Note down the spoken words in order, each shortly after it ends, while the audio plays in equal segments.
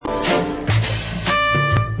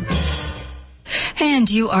And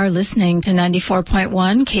you are listening to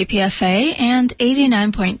 94.1 KPFA and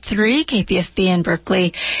 89.3 KPFB in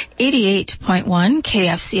Berkeley, 88.1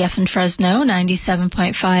 KFCF in Fresno,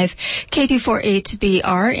 97.5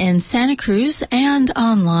 K248BR in Santa Cruz, and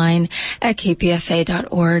online at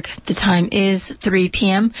kpfa.org. The time is 3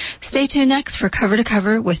 p.m. Stay tuned next for Cover to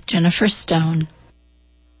Cover with Jennifer Stone.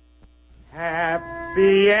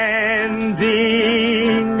 Happy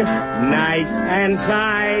ending, nice and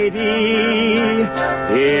tidy.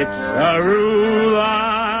 It's a rule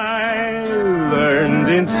I learned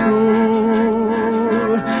in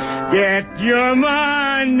school. Get your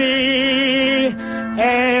money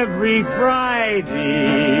every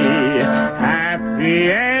Friday.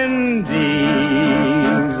 Happy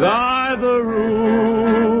endings are the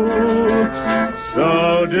rule.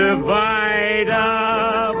 So divide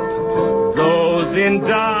up those in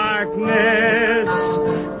darkness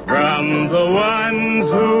from the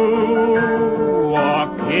ones who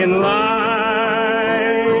walk in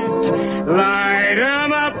light. Light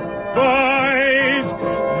 'em up, boys,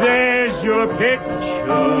 there's your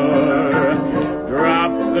picture.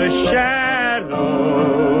 Drop the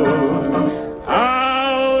shadows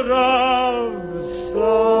out of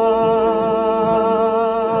sight.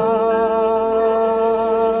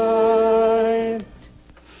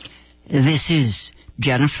 This is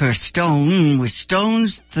Jennifer Stone with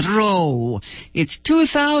Stone's Throw. It's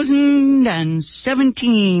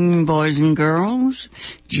 2017, boys and girls.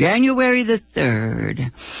 January the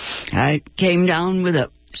 3rd. I came down with a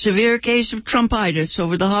severe case of Trumpitis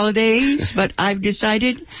over the holidays, but I've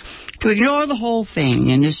decided to ignore the whole thing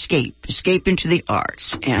and escape into the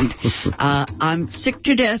arts. And I'm sick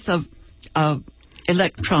to death of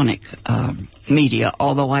electronic media,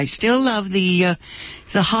 although I still love the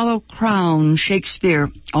Hollow Crown, Shakespeare,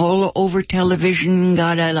 all over television.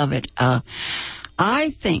 God, I love it.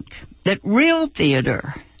 I think that real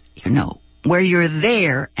theater, where you're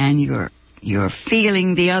there and you're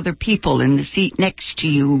feeling the other people in the seat next to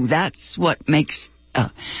you, that's what makes,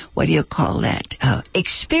 what do you call that?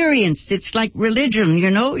 Experience. It's like religion,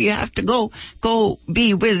 you have to go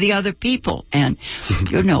be with the other people and,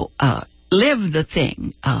 live the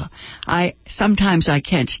thing. Sometimes I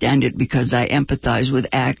can't stand it because I empathize with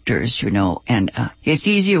actors, and it's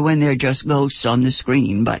easier when they're just ghosts on the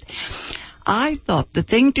screen. But I thought the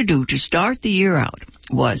thing to do to start the year out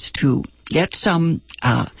was to get some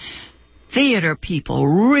theater people,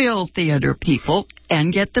 real theater people,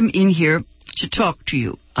 and get them in here to talk to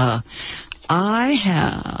you. I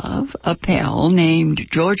have a pal named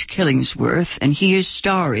George Killingsworth, and he is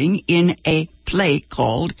starring in a play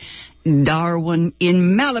called Darwin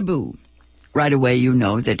in Malibu. Right away you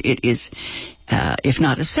know that it is, if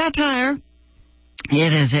not a satire,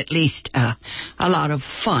 it is at least a lot of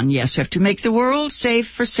fun. Yes, we have to make the world safe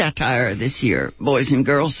for satire this year, boys and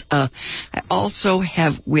girls. I also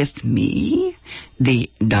have with me the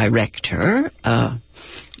director.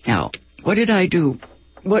 Now, what did I do?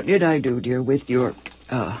 What did I do, dear, with your...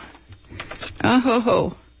 No.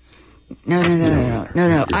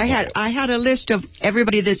 I had a list of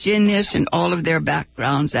everybody that's in this and all of their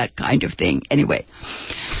backgrounds, that kind of thing. Anyway,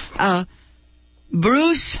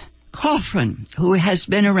 Bruce Coffrin, who has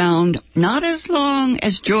been around not as long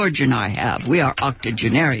as George and I have. We are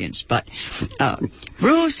octogenarians, but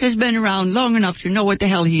Bruce has been around long enough to know what the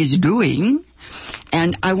hell he is doing,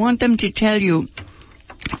 and I want them to tell you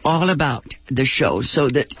all about the show so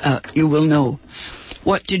that you will know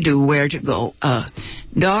what to do, where to go.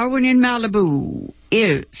 Darwin in Malibu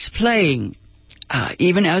is playing,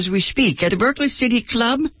 even as we speak, at the Berkeley City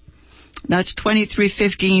Club. That's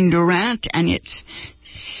 2315 Durant, and it's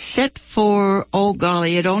set for, oh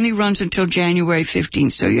golly, it only runs until January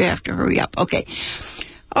 15th, so you have to hurry up. Okay,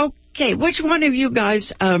 which one of you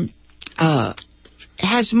guys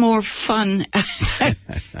has more fun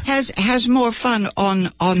has more fun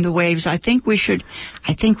on the waves? I think we should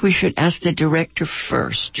ask the director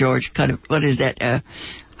first. George, kind of, what is that?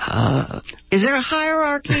 Is there a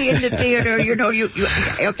hierarchy in the theater?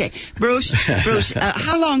 Okay, Bruce,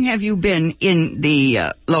 how long have you been in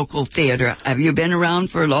the local theater? Have you been around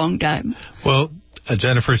for a long time? Well,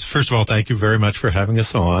 Jennifer, first of all, thank you very much for having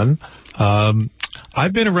us on.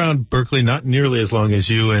 I've been around Berkeley not nearly as long as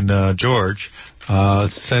you and George,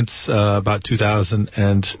 since about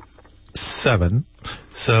 2007.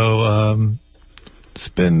 So it's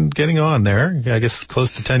been getting on there, I guess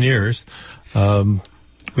close to 10 years.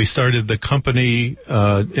 We started the company,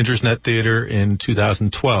 Internet Theater, in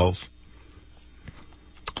 2012.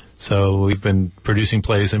 So we've been producing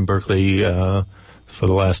plays in Berkeley for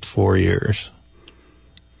the last 4 years.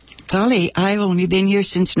 Golly, I've only been here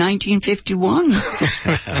since 1951.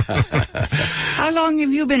 How long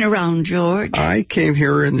have you been around, George? I came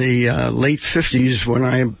here in the late 50s when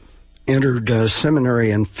I entered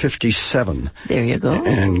seminary in 57. There you go.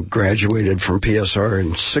 And graduated from PSR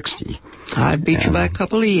in 60. I beat you by a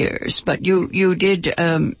couple of years, but you did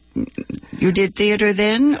theater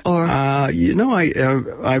then, or? I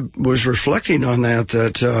was reflecting on that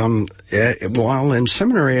while in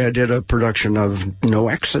seminary I did a production of No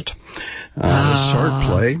Exit, Sartre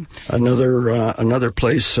play. Another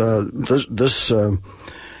place.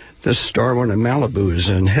 This star one in Malibu is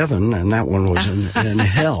in heaven, and that one was in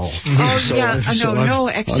hell. No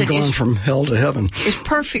Exit. I've gone from hell to heaven. It's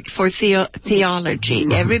perfect for theology.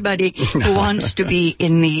 Everybody who wants to be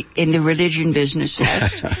in the religion business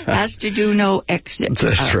has to do No Exit.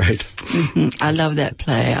 That's right. I love that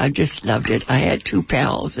play. I just loved it. I had two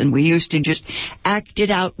pals, and we used to just act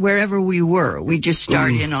it out wherever we were. We just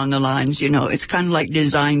start in on the lines, It's kind of like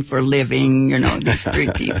Design for Living, these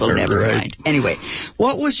three people, never mind. Anyway,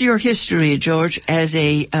 what was your history, George, as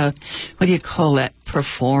a,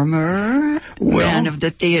 performer, man of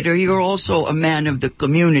the theater? You're also a man of the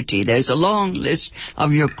community. There's a long list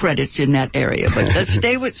of your credits in that area, but let's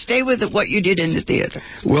stay with what you did in the theater.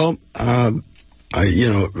 Well,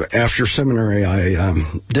 after seminary, I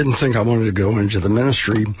didn't think I wanted to go into the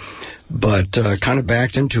ministry, but kind of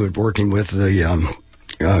backed into it working with the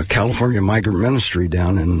California Migrant Ministry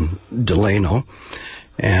down in Delano.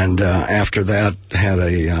 And after that, had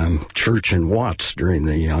a church in Watts during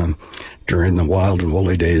the wild and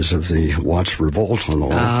woolly days of the Watts Revolt and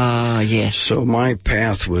all. Yes. So my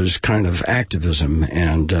path was kind of activism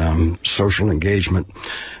and social engagement,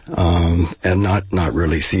 and not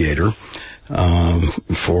really theater.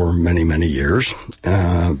 For many, many years.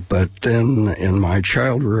 But then in my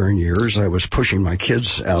child-rearing years, I was pushing my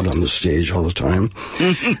kids out on the stage all the time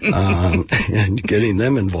and getting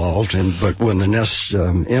them involved. But when the nest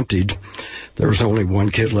emptied, there was only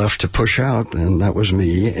one kid left to push out, and that was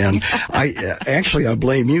me. And I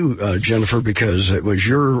blame you, Jennifer, because it was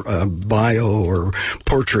your bio or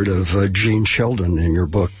portrait of Jean Sheldon in your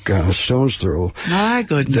book, Stone's Throw. My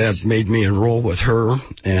goodness. That made me enroll with her,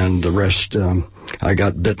 and the rest, I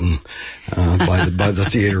got bitten by the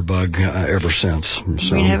theater bug ever since.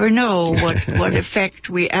 So. We never know what effect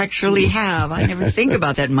we actually have. I never think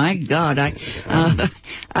about that. My God,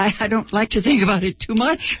 I don't like to think about it too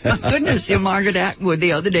much. My goodness, Margaret Atwood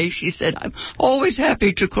the other day, she said, "I'm always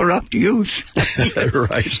happy to corrupt youth." Yes,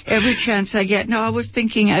 right. Every chance I get. Now, I was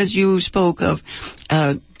thinking as you spoke of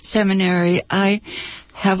seminary, I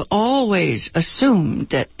have always assumed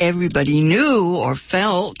that everybody knew or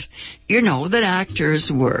felt, that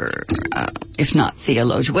actors were, if not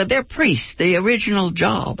theologians, well, they're priests. The original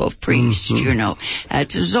job of priests,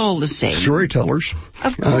 it was all the same. Storytellers.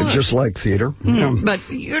 Of course. Just like theater. But,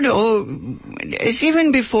 it's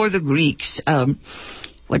even before the Greeks.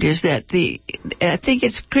 What is that? I think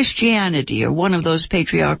it's Christianity or one of those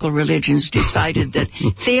patriarchal religions decided that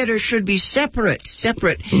theater should be separate,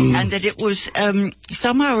 and that it was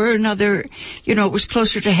somehow or another, it was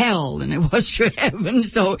closer to hell than it was to heaven.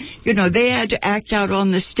 So, they had to act out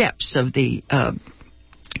on the steps of the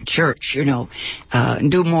church, and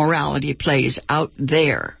do morality plays out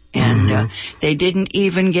there. And they didn't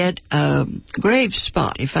even get a grave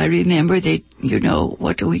spot. If I remember,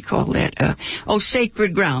 what do we call that?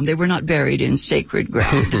 Sacred ground. They were not buried in sacred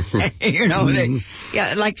ground.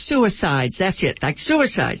 Like suicides. That's it. Like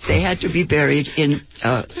suicides. They had to be buried in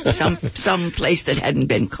some place that hadn't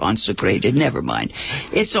been consecrated. Never mind.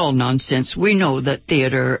 It's all nonsense. We know that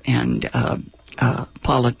theater and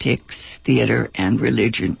politics, theater and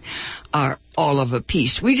religion are all of a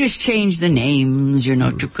piece. We just change the names,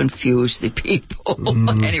 to confuse the people.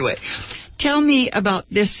 Anyway, tell me about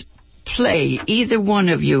this play. Either one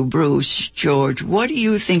of you, Bruce, George, what do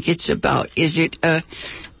you think it's about? Is it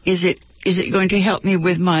going to help me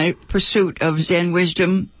with my pursuit of Zen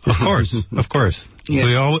wisdom? Of course.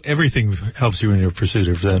 Yeah. Everything helps you in your pursuit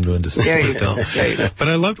of Zen wisdom. There you go. But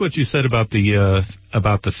I loved what you said about the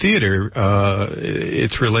theater,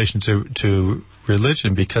 its relation to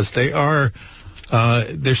religion, because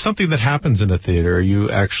there's something that happens in a theater. You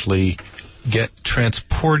actually get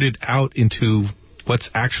transported out into what's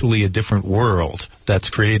actually a different world that's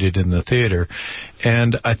created in the theater.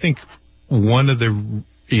 And I think one of the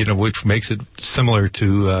which makes it similar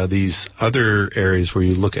to these other areas where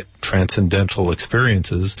you look at transcendental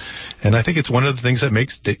experiences. And I think it's one of the things that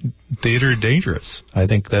makes theater dangerous. I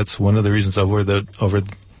think that's one of the reasons over the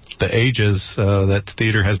ages that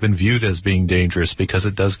theater has been viewed as being dangerous, because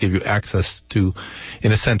it does give you access to,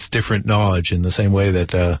 in a sense, different knowledge in the same way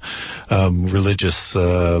that religious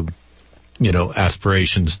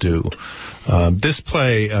aspirations do. This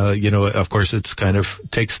play, of course, it's kind of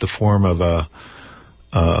takes the form of a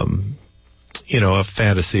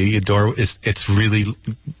fantasy. It's really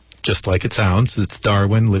just like it sounds. It's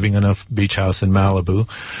Darwin living in a beach house in Malibu,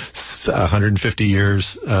 150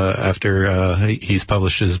 years after he's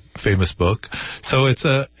published his famous book. So it's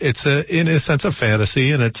in a sense a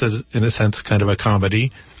fantasy, and it's in a sense kind of a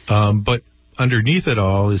comedy. But underneath it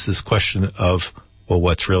all is this question of, well,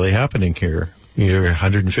 what's really happening here? You're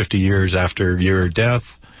 150 years after your death,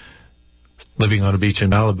 living on a beach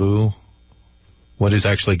in Malibu. What is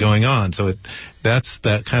actually going on? So that's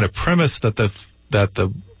that kind of premise that the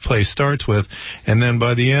play starts with, and then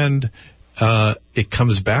by the end, it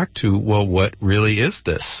comes back to, well, what really is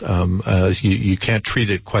this? You can't treat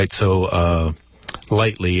it quite so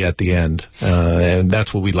lightly at the end, and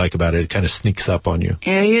that's what we like about it. It kind of sneaks up on you.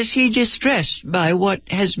 Is he distressed by what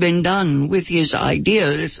has been done with his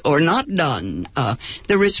ideas, or not done?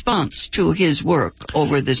 The response to his work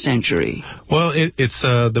over the century. Well, it's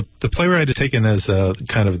the playwright is taken as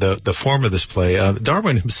kind of the form of this play.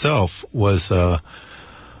 Darwin himself was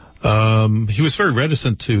he was very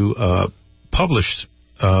reticent to publish.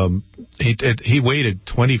 He waited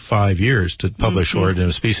 25 years to publish Origin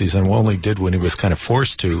of Species, and only did when he was kind of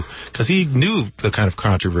forced to, because he knew the kind of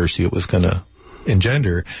controversy it was going to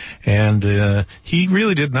engender, and he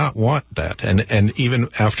really did not want that. And even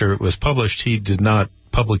after it was published, he did not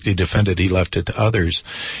publicly defend it. He left it to others.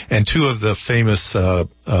 And two of the famous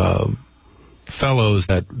fellows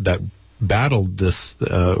that battled this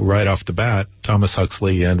right off the bat, Thomas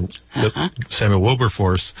Huxley and Samuel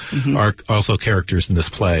Wilberforce, are also characters in this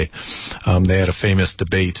play. They had a famous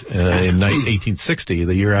debate in 1860,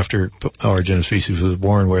 the year after Origin of Species was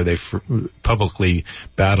born, where they publicly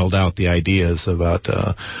battled out the ideas about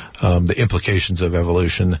the implications of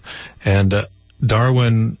evolution. And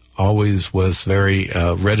Darwin always was very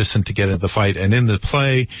reticent to get into the fight. And in the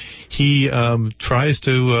play, he tries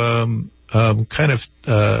to kind of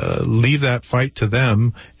leave that fight to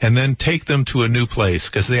them and then take them to a new place,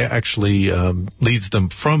 because they actually leads them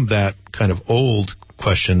from that kind of old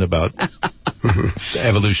question about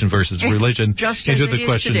evolution versus religion just into as the it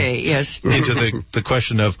question is today, yes. into the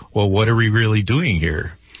question of, well, what are we really doing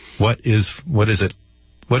here? What is it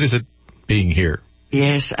being here?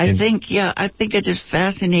 Yes, I think it is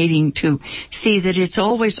fascinating to see that it's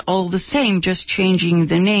always all the same, just changing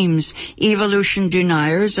the names. Evolution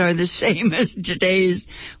deniers are the same as today's,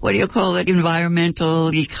 environmental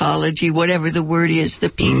ecology, whatever the word is, the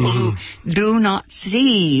people who do not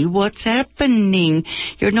see what's happening.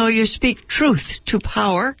 You speak truth to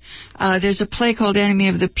power. There's a play called Enemy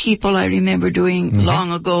of the People I remember doing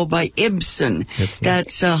long ago by Ibsen.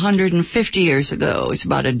 That's 150 years ago. It's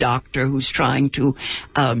about a doctor who's trying to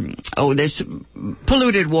there's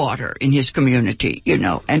polluted water in his community,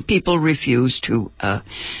 and people refuse to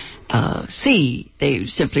see. They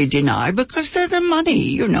simply deny because they're the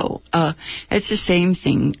money, It's the same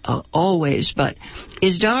thing always. But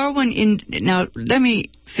is Darwin now, let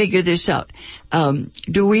me figure this out.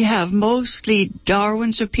 Do we have mostly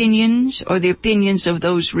Darwin's opinions or the opinions of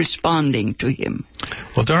those responding to him?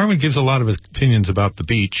 Well, Darwin gives a lot of his opinions about the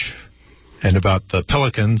beach and about the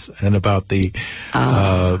pelicans and about the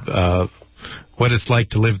what it's like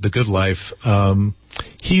to live the good life. But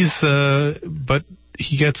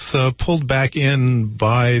he gets pulled back in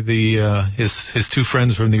by his two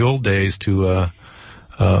friends from the old days to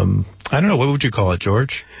I don't know, what would you call it,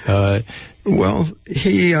 George? Well,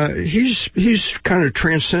 he's kind of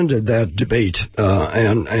transcended that debate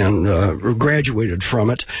and graduated from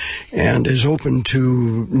it, and is open to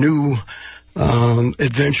new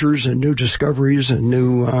adventures and new discoveries and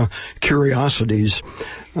new curiosities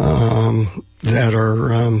that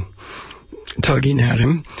are tugging at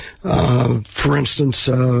him. For instance,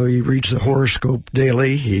 he reads the horoscope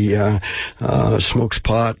daily. He smokes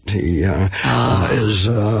pot. He is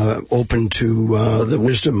open to the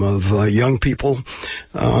wisdom of young people.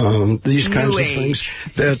 These kinds of things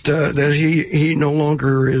that he no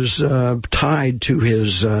longer is tied to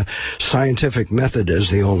his scientific method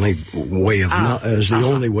as the only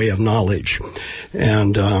way of knowledge.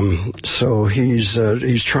 And so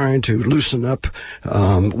he's trying to loosen up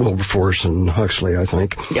Wilberforce and Huxley, I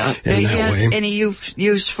think. Yeah. He has any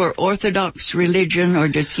use for Orthodox religion, or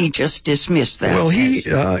does he just dismiss that? Well, he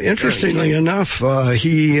interestingly enough,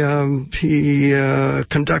 he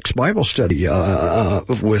conducts Bible study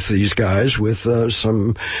with these guys, with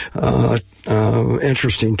some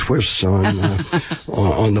interesting twists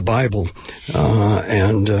on the Bible,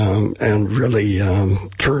 and really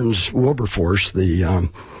turns Wilberforce, the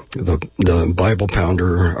Bible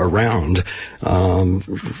pounder, around,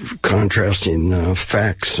 contrasting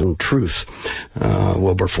facts and truth.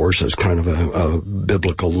 Wilberforce is kind of a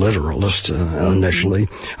biblical literalist initially.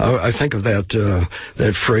 I think of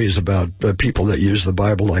that phrase about people that use the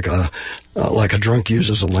Bible like a drunk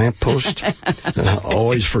uses a lamppost,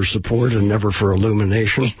 always for support and never for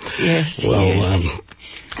illumination. Yes. Well, yes.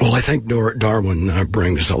 Well, I think Darwin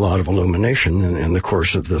brings a lot of illumination in the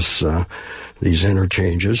course of these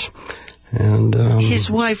interchanges. And his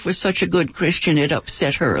wife was such a good Christian, it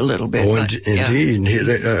upset her a little bit. Oh, but, indeed.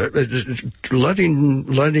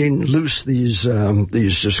 Letting loose these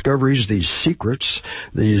discoveries, these secrets,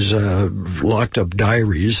 these locked up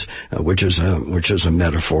diaries, which is a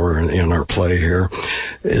metaphor in our play here,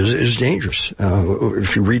 is dangerous.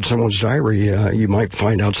 If you read someone's diary, you might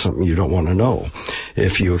find out something you don't want to know.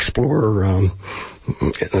 If you explore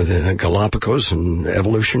the Galapagos and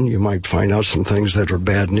evolution, you might find out some things that are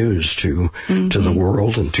bad news to the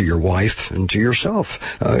world and to your wife and to yourself.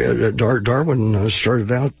 Darwin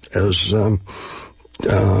started out as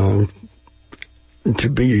to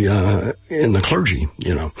be in the clergy,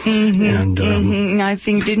 and I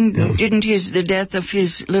think didn't the death of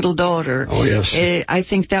his little daughter? Oh yes, I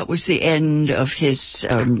think that was the end of his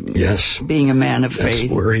yes, being a man of faith.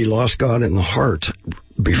 That's where he lost God in the heart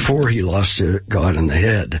before he lost God in the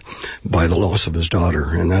head by the loss of his daughter,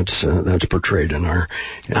 and that's portrayed in our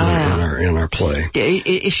play.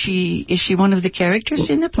 Is she one of the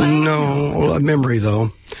characters in the play? No, well, a memory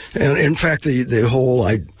though, and in fact the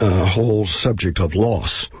whole subject of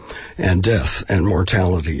loss and death and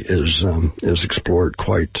mortality is explored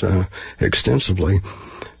quite extensively.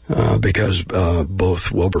 Because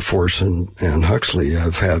both Wilberforce and Huxley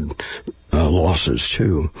have had losses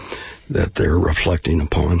too that they're reflecting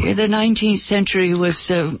upon. The 19th century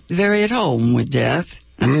was very at home with death.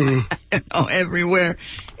 Everywhere,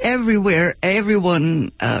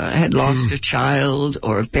 everyone had lost a child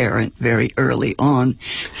or a parent very early on.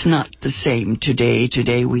 It's not the same today.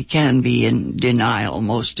 Today we can be in denial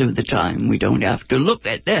most of the time. We don't have to look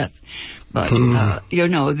at death. But,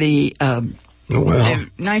 the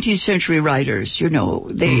 19th century writers,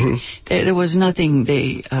 there was nothing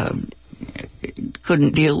they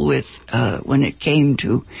couldn't deal with when it came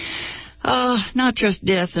to not just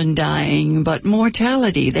death and dying, but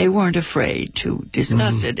mortality. They weren't afraid to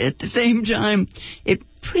discuss it. At the same time, it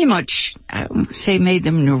pretty much, I wouldn't say made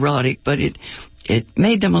them neurotic, but it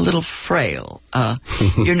made them a little frail,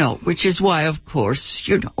 which is why, of course,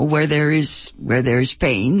 where there is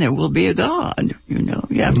pain, there will be a God.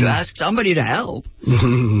 You have to ask somebody to help.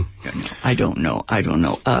 I don't know.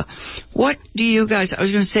 What do you guys? I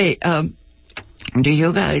was going to say, do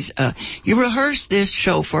you guys? You rehearsed this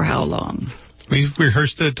show for how long? We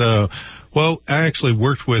rehearsed it. Well, I actually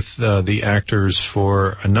worked with the actors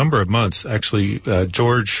for a number of months. Actually,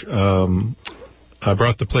 George. I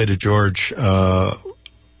brought the play to George damn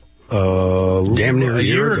near a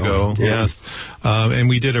year ago. Yeah. Yes, and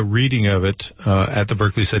we did a reading of it at the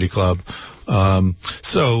Berkeley City Club. And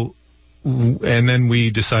then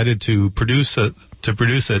we decided to produce it.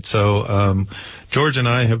 So George and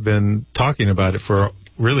I have been talking about it for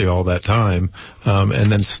really all that time.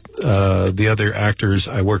 And then the other actors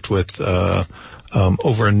I worked with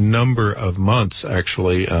over a number of months,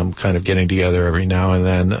 actually, kind of getting together every now and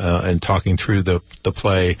then and talking through the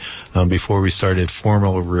play before we started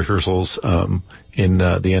formal rehearsals in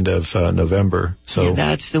the end of November. So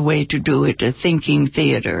that's the way to do it. A thinking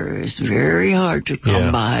theater is very hard to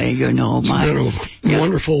come by. It's been a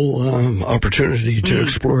wonderful opportunity to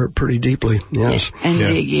explore it pretty deeply. Yes, and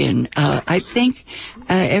dig in. I think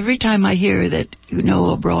every time I hear that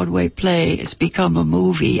a Broadway play has become a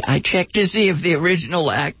movie, I check to see if the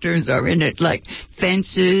original actors are in it, like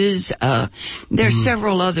Fences. There's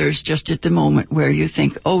several others just at the moment where you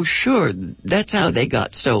think, oh, sure, that's how they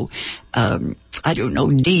got so, I don't know,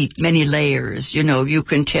 deep, many layers, you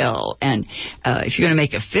can tell. And if you're going to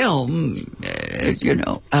make a film,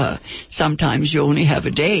 sometimes you only have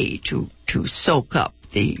a day to soak up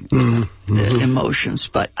the emotions.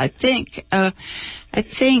 But I think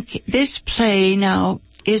this play now,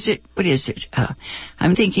 what is it?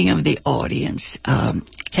 I'm thinking of the audience.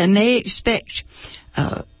 Can they expect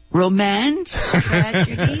romance,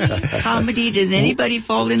 tragedy, comedy? Does anybody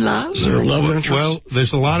fall in love? Is there a love interest? Well,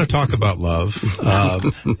 there's a lot of talk about love.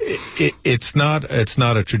 It's not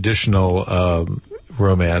a traditional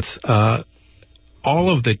romance. All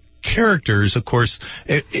of the characters, of course,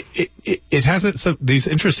 it has these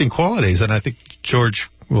interesting qualities, and I think George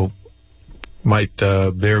might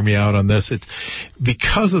bear me out on this. It's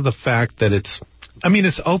because of the fact that it's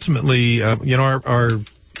ultimately, our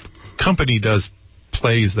company does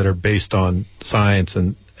plays that are based on science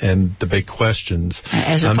and the big questions.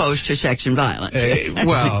 As opposed to sex and violence.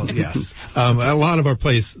 Well, yes. A lot of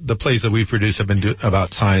the plays that we produce have been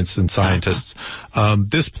about science and scientists.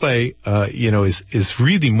 This play, is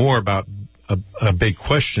really more about a big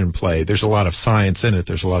question play. There's a lot of science in it.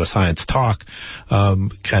 There's a lot of science talk,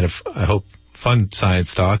 kind of, I hope, fun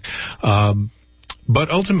science talk. But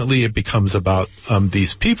ultimately it becomes about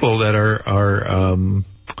these people that are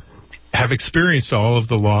have experienced all of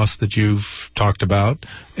the loss that you've talked about,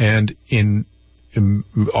 and in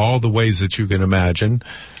all the ways that you can imagine,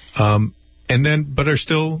 but are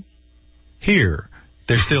still here.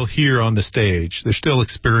 They're still here on the stage. They're still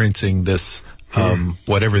experiencing this,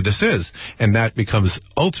 whatever this is, and that becomes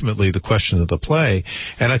ultimately the question of the play.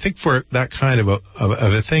 And I think for that kind of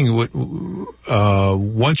a thing,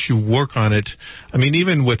 once you work on it,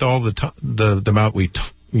 even with all the amount we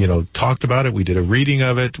talked about it, we did a reading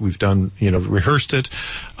of it, we've done, rehearsed it.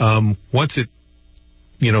 Once it,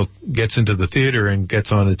 gets into the theater and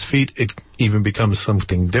gets on its feet, it even becomes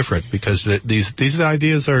something different, because these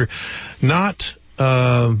ideas are not,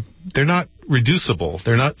 they're not reducible.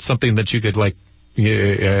 They're not something that you could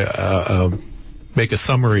make a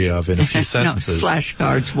summary of in a few sentences. No,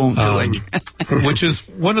 flashcards won't do it. Which is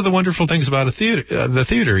one of the wonderful things about the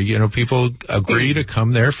theater. People agree to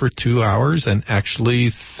come there for 2 hours and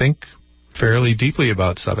actually think fairly deeply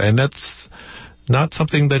about stuff, and that's not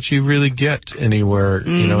something that you really get anywhere,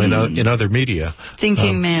 in other media.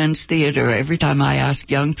 Thinking man's theater. Every time I ask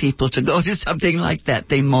young people to go to something like that,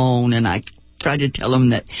 they moan, and I try to tell them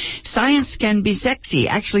that science can be sexy.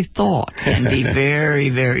 Actually, thought can be very,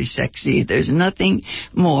 very sexy. There's nothing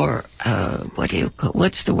more,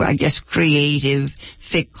 what's the word? I guess creative,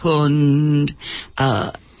 fecund.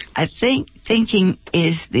 I think thinking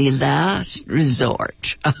is the last resort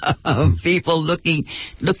of people looking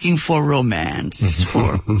for romance,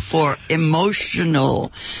 for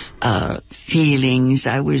emotional feelings.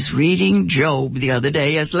 I was reading Job the other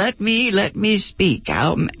day as let me speak.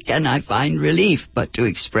 How can I find relief but to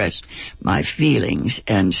express my feelings?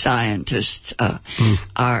 And scientists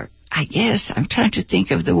are, I guess, I'm trying to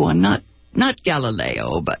think of the one, not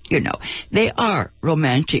Galileo, but, they are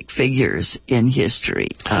romantic figures in history.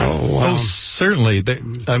 Certainly.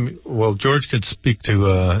 George could speak to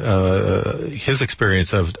his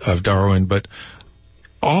experience of Darwin, but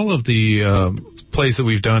all of the plays that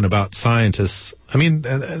we've done about scientists,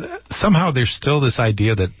 somehow there's still this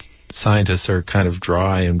idea that scientists are kind of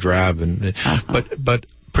dry and drab, but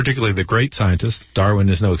particularly the great scientists, Darwin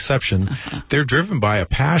is no exception, they're driven by a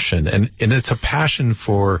passion, and it's a passion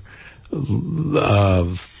for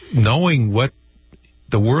knowing what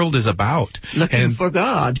the world is about. Looking for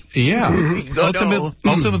God. Yeah.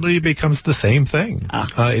 Ultimately, it becomes the same thing.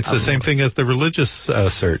 It's the same thing as the religious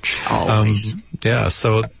search. Always.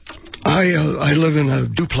 So I live in a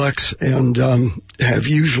duplex and have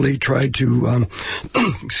usually tried to,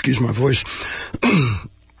 excuse my voice,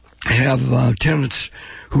 have tenants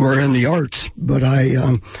who are in the arts, but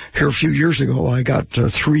here a few years ago, I got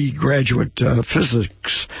 3 graduate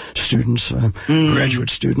physics students, graduate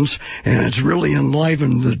students, and it's really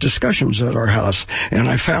enlivened the discussions at our house. And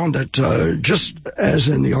I found that just as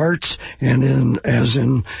in the arts and as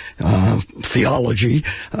in theology,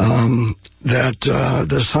 that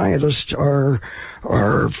the scientists are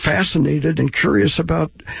fascinated and curious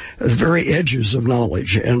about the very edges of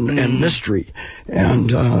knowledge and mystery,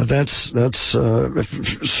 and that's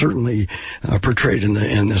certainly portrayed in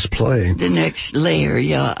this play. The next layer,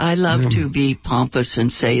 I love to be pompous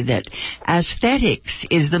and say that aesthetics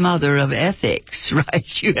is the mother of ethics, right?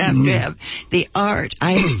 You have to have the art.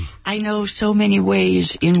 I know so many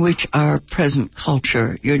ways in which our present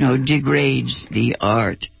culture, degrades the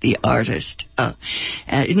art, the artist.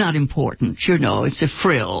 Not important, it's a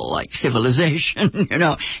frill like civilization.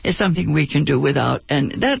 It's something we can do without,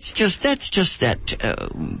 and that's just that.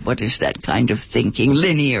 What is that kind of thinking?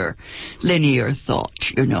 Linear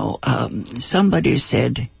thought. Somebody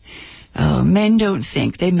said, men don't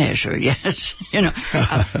think, they measure. Yes,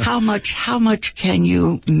 how much can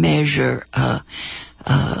you measure?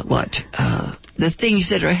 The things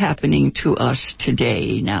that are happening to us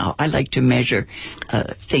today now. I like to measure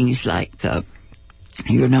things like,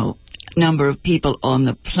 number of people on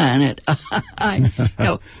the planet.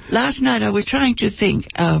 Last night I was trying to think.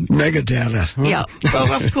 Megadata. Huh? Yeah,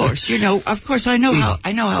 well, of course, I know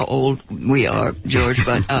how old we are, George,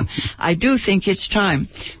 but I do think it's time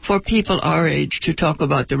for people our age to talk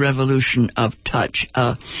about the revolution of touch.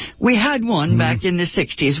 We had one back in the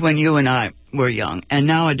 60s when you and I were young. And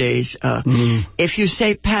nowadays, if you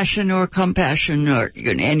say passion or compassion or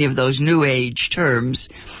any of those new age terms,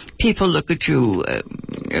 people look at you,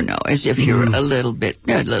 as if you're a little bit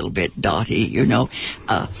dotty,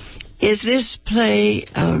 Is this play,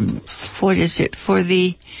 what is it, for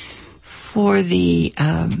the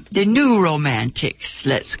new romantics,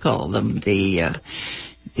 let's call them,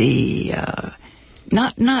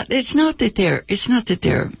 it's not that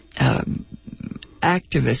they're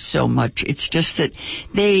activists so much. It's just that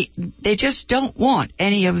they just don't want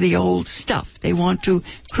any of the old stuff. They want to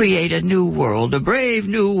create a new world, a brave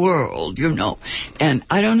new world, And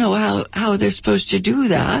I don't know how they're supposed to do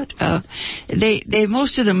that. They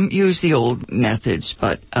most of them use the old methods,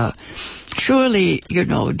 but surely,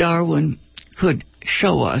 Darwin could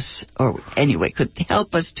show us, or anyway, could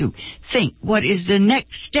help us to think, what is the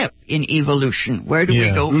next step in evolution? Where do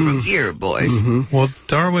we go from here, boys? Well,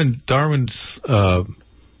 Darwin's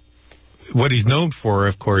what he's known for,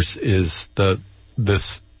 of course, is the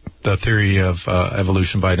theory of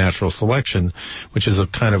evolution by natural selection, which is a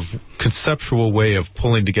kind of conceptual way of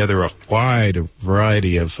pulling together a wide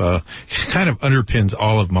variety of kind of underpins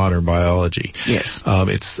all of modern biology. Yes.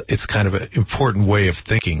 It's kind of an important way of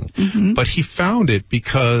thinking. But he found it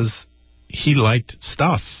because he liked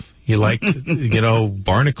stuff. He liked,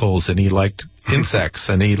 barnacles, and he liked insects,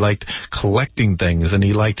 and he liked collecting things, and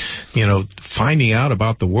he liked, finding out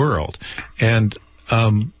about the world. And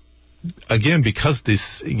again, because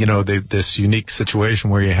this, this unique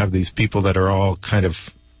situation where you have these people that are all kind of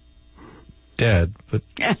dead, but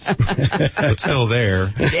still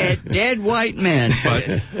there. Dead white men.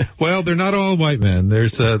 But they're not all white men.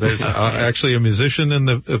 There's actually a musician in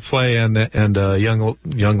the play and a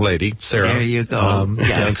young lady, Sarah. There you go.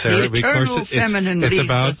 Young Sarah. The eternal feminine it's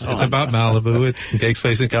about Malibu. It takes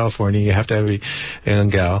place in California. You have to have a young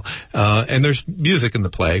gal, and there's music in the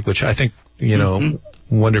play, which I think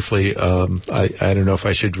wonderfully. I don't know if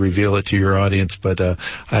I should reveal it to your audience, but I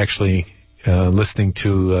actually. Listening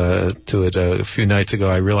to it a few nights ago,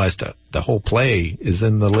 I realized that the whole play is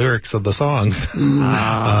in the lyrics of the songs.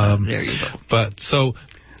 There you go. But so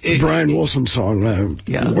Brian Wilson's song,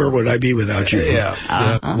 "Where Would I Be Without You?"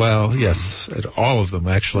 Well, yes, all of them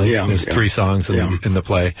actually. There's 3 songs in the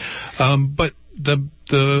play, but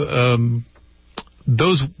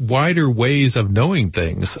those wider ways of knowing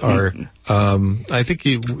things are. I think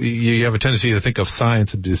you have a tendency to think of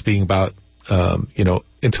science as being about.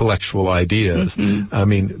 Intellectual ideas. I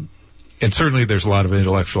mean, and certainly there's a lot of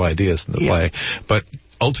intellectual ideas in the play, but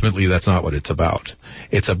ultimately that's not what it's about.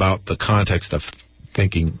 It's about the context of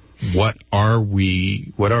thinking, what are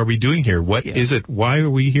we doing here? What is it? Why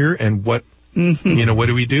are we here? And what, what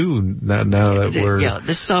do we do now that we're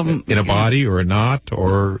in a body or not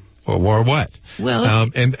or what?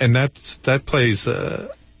 Well, and that plays,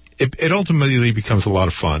 it ultimately becomes a lot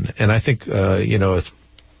of fun. And I think, it's,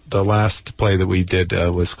 the last play that we did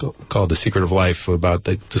was called The Secret of Life, about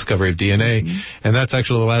the discovery of DNA, and that's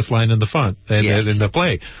actually the last line in the in the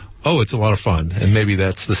play. Oh, it's a lot of fun, and maybe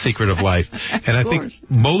that's the secret of life. And I think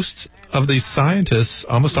most of these scientists,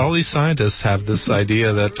 almost all these scientists, have this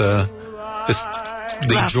idea that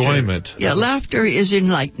the enjoyment. Yeah, laughter is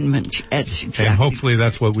enlightenment. Exactly. And hopefully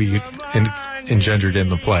that's what we engendered in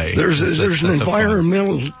the play. There's an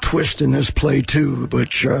environmental twist in this play, too,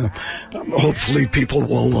 which hopefully people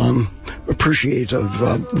will appreciate.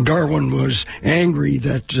 Darwin was angry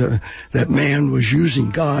that man was using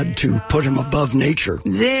God to put him above nature.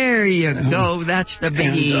 There you go. That's the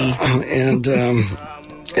biggie.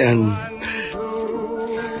 And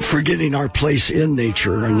forgetting our place in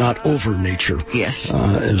nature and not over nature. Yes.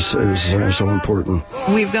 Is so important.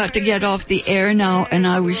 We've got to get off the air now, and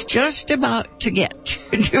I was just about to get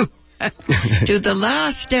to the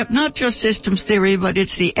last step, not just systems theory, but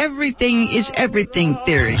it's the everything is everything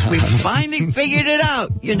theory. We finally figured it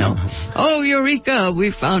out, Oh, eureka,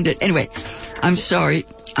 we found it. Anyway, I'm sorry,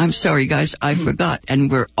 guys, I forgot, and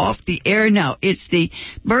we're off the air now. It's the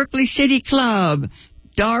Berkeley City Club.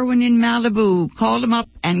 Darwin in Malibu. Call them up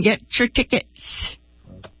and get your tickets.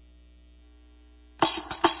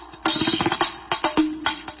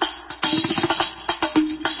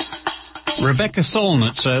 Rebecca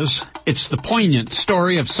Solnit says, it's the poignant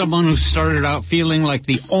story of someone who started out feeling like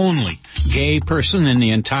the only gay person in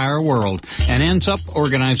the entire world and ends up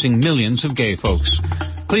organizing millions of gay folks.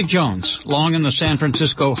 Cleve Jones, long in the San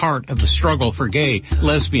Francisco heart of the struggle for gay,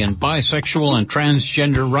 lesbian, bisexual, and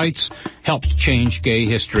transgender rights, helped change gay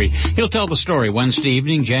history. He'll tell the story Wednesday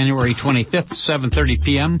evening, January 25th, 7:30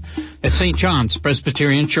 p.m. at St. John's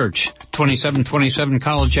Presbyterian Church, 2727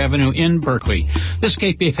 College Avenue in Berkeley. This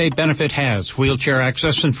KPFA benefit has wheelchair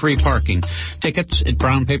access and free parking. Tickets at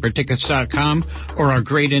brownpapertickets.com or our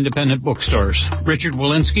great independent bookstores. Richard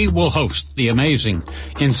Walensky will host the amazing,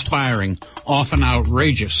 inspiring, often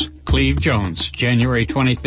outrageous Cleve Jones, January 25th.